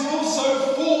prophecy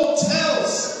also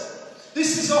foretells.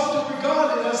 This is often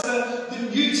regarded as the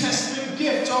New Testament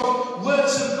gift of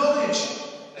words of knowledge.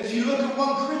 If you look at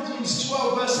 1 Corinthians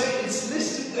 12 verse 8, it's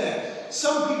listed there.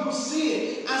 Some people see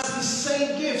it as the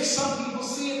same gift. Some people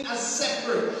see it as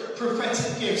separate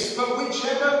prophetic gifts. But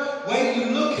whichever way you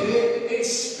look at it, it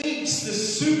speaks the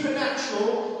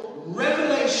supernatural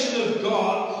revelation of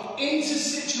God into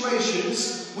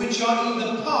situations which are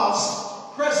either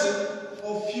past, present,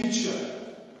 or future.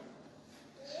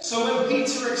 So when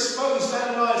Peter exposed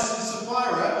Ananias and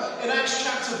Sapphira in Acts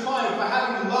chapter 5 for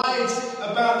having lied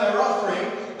about their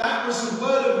offering, that was a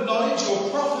word of knowledge or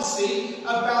prophecy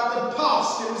about the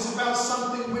past. It was about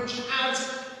something which had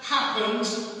happened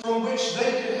from which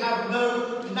they could have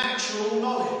no natural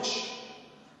knowledge.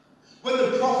 When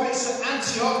the prophets at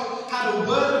Antioch had a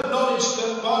word of knowledge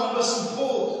that Barnabas and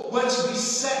Paul were to be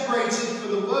separated for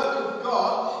the work of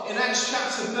God in Acts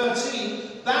chapter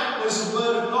 13, that was a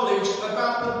word of knowledge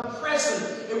about the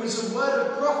present. It was a word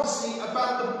of prophecy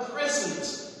about the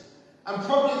present. And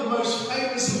probably the most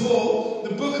famous of all,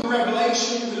 the book of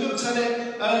Revelation. We looked at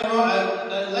it earlier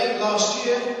on, late last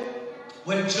year.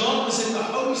 When John was in the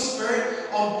Holy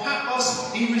Spirit on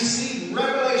Patmos, he received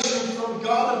revelation from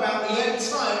God about the end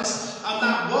times. And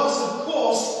that was, of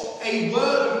course, a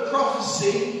word of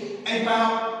prophecy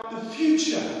about the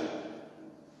future.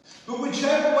 But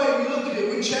whichever way we look at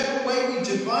it, whichever way we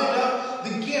divide up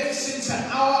the gifts into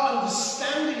our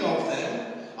understanding of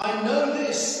them, I know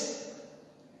this.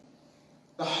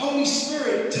 The Holy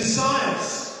Spirit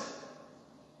desires.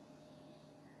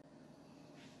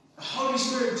 The Holy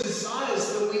Spirit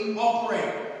desires that we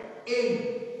operate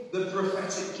in the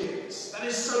prophetic gifts. That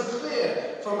is so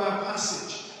clear from our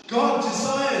passage. God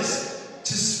desires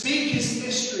to speak his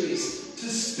mysteries, to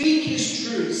speak his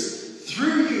truths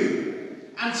through you,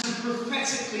 and to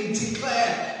prophetically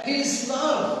declare his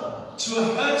love to a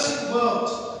hurting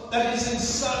world that is in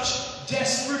such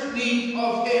desperate need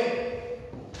of him.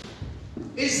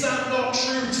 Is that not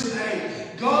true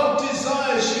today? God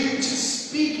desires you to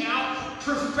speak out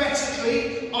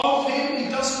prophetically of him. He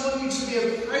doesn't want you to be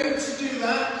afraid to do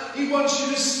that. He wants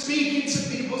you to speak into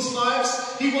people's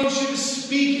lives. He wants you to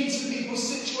speak into people's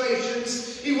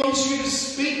situations. He wants you to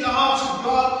speak the heart of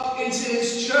God into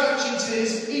his church, into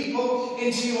his people,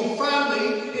 into your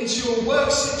family, into your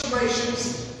work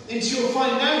situations, into your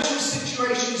financial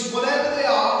situations, whatever they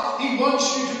are. He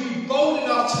wants you to be bold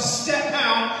enough to step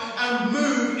out and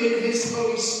move in his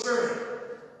Holy Spirit.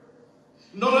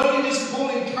 Not only does Paul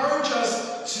encourage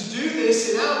us to do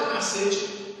this in our passage,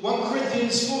 1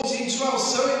 Corinthians 14:12,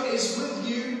 so it is with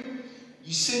you.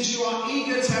 Since you are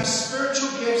eager to have spiritual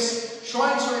gifts,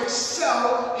 try to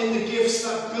excel in the gifts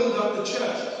that build up the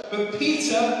church. But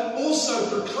Peter also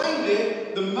proclaimed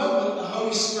it the moment the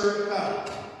Holy Spirit fell.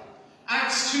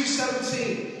 Acts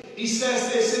 2:17, he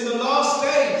says this, in the last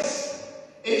days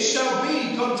it shall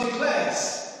be, God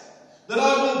declares, that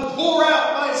I will pour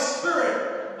out my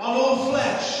Spirit on all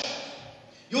flesh.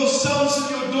 Your sons and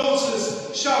your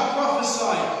daughters shall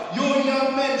prophesy. Your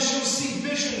young men shall see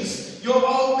visions. Your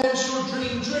old men shall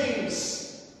dream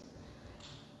dreams.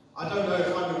 I don't know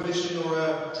if I'm a vision or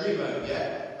a dreamer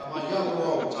yet. Am I young or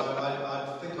old?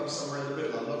 I think I'm somewhere in the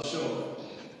middle. I'm not sure.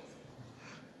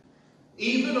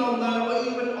 Even on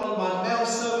my male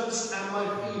servants and my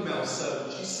female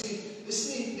servants, you see,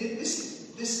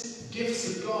 this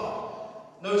gifts of God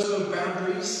knows no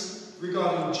boundaries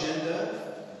regarding gender.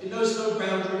 It knows no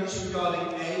boundaries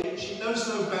regarding age. It knows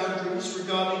no boundaries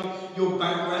regarding your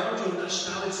background, your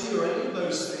nationality, or any of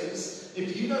those things.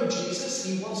 If you know Jesus,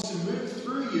 he wants to move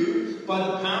through you by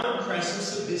the power and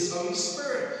presence of his Holy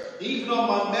Spirit. Even on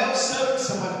my male servants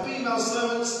and my female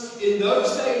servants, in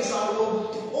those days I will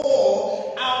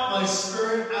pour out my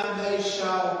Spirit and they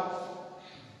shall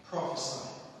prophesy.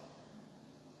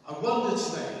 I wonder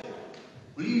today,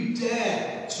 will you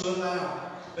dare to allow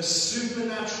a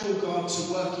supernatural God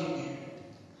to work in you,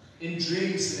 in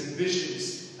dreams and in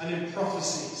visions and in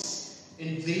prophecies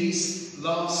in these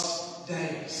last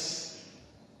days?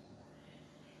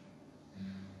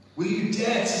 Will you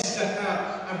dare to step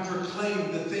out and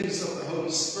proclaim the things of the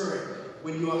Holy Spirit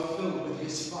when you are filled with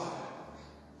his fire?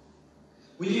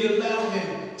 Will you allow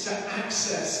him to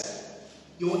access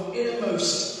your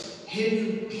innermost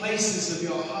hidden places of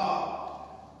your heart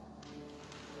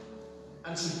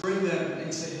and to bring them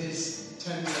into his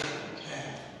tender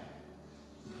care?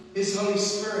 His Holy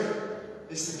Spirit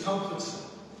is the comforter.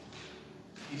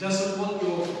 He doesn't want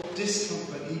your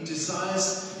discomfort. He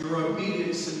desires your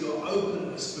obedience and your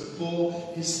openness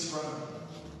before his throne.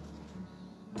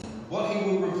 What he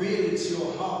will reveal into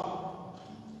your heart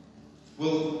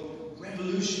will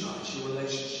revolutionize your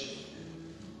relationship.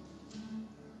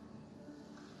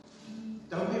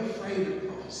 Don't be afraid of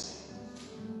prophecy.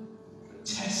 But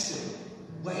test it,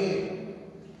 weigh it.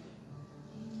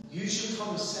 Use your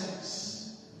common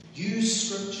sense. Use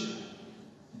scripture.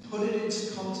 Put it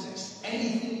into context.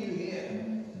 Anything you hear.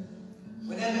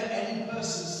 Whenever any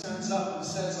person stands up and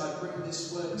says, I bring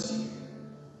this word to you,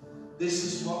 this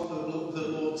is what the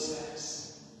Lord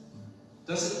says.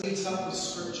 Does it meet up with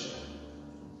scripture?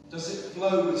 Does it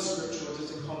flow with scripture, or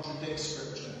does it contradict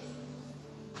scripture?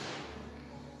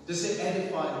 Does it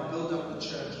edify and build up the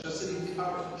church? Does it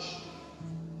encourage?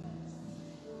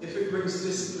 If it brings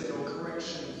discipline or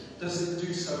correction, does it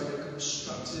do so in a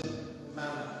constructive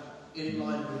manner, in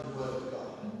line with the word of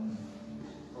God?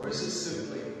 Or is it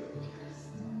simply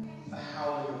a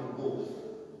howling of a wolf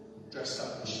dressed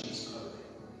up in sheep's clothing?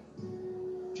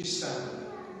 Would you stand with me?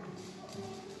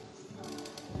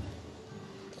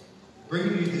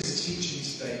 Bringing you this teaching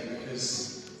today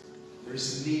because there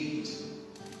is a need.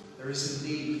 There is a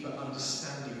need for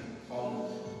understanding on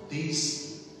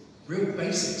these real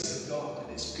basics of God,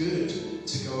 and it's good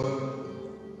to go over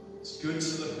them. It's good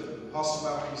to look at them. Pastor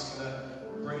Malcolm's going to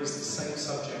bring us the same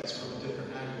subjects from a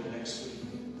different angle next week.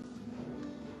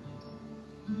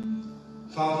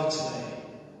 Father, today,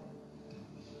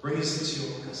 bring us into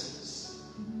your presence.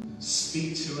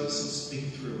 Speak to us and speak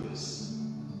through us.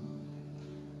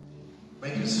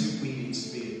 Make us who we need to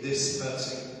be in this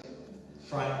hurting,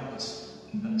 frightened,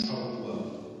 and troubled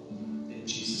world. In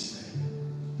Jesus'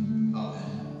 name. Amen.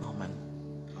 Amen.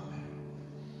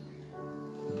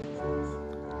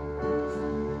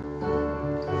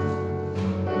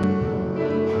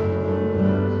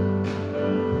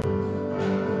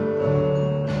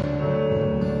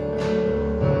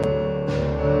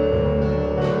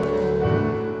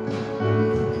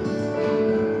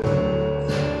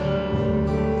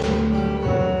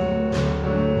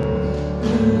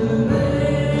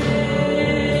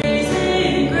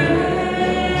 Amazing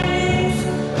grace.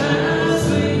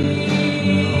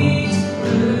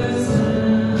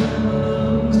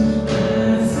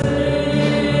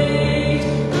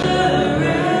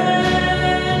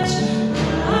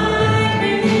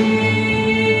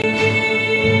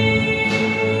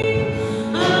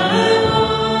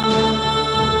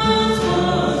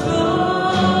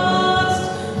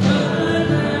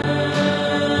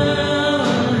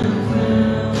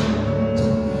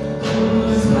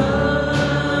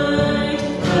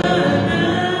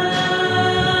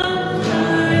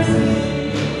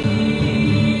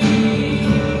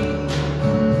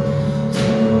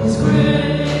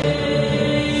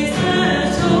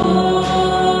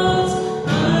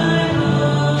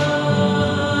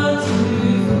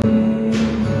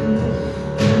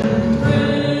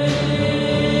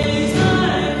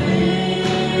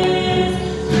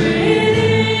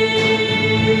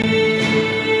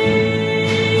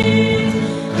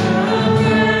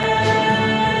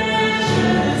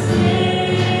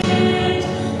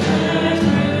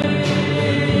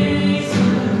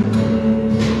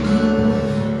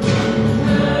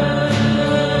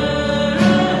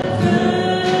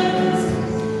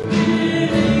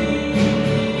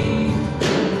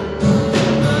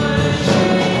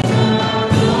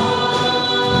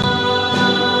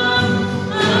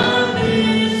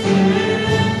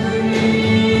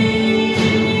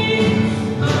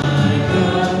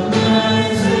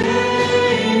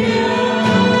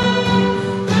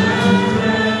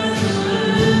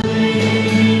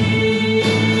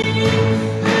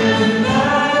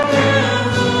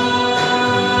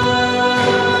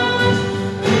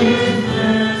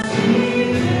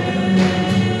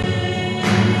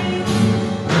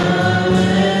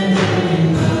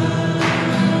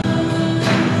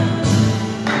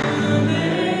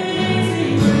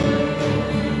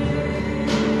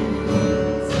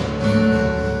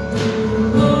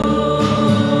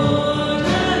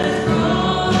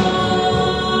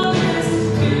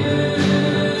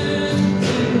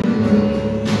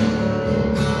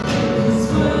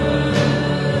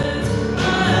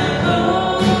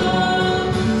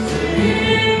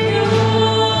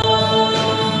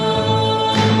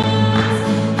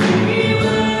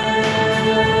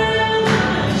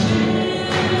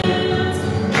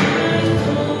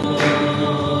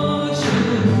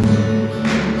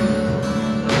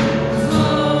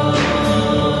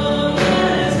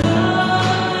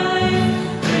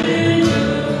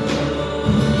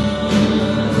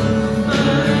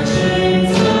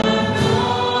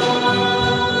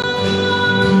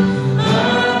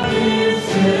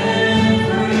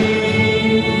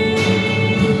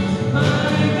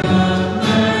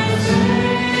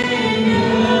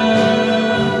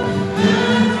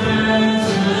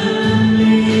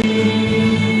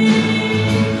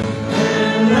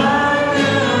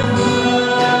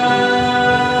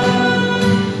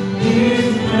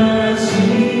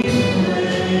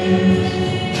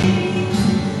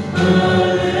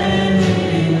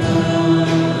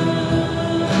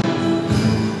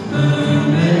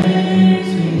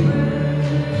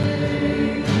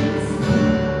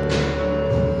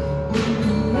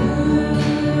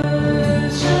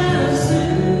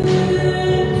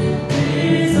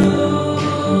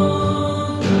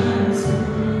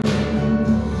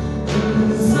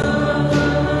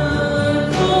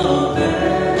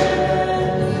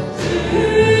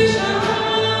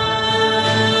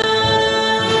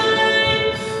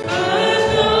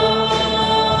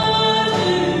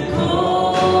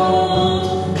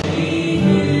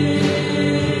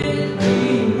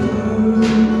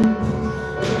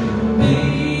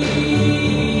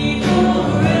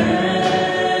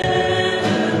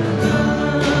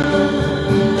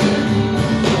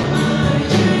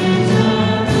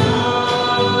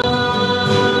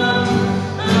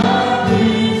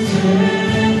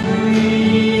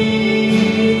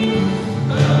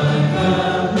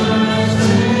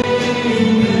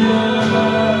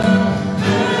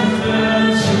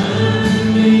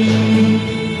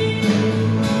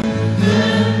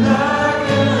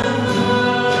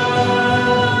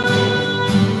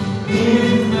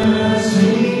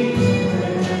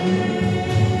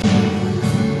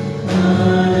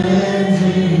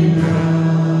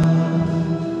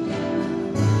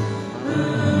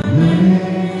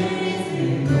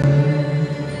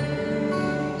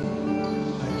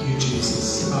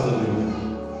 Jesus. Hallelujah.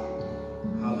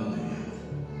 Hallelujah.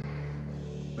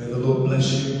 May the Lord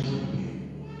bless you and keep you.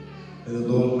 May the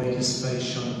Lord make his face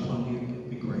shine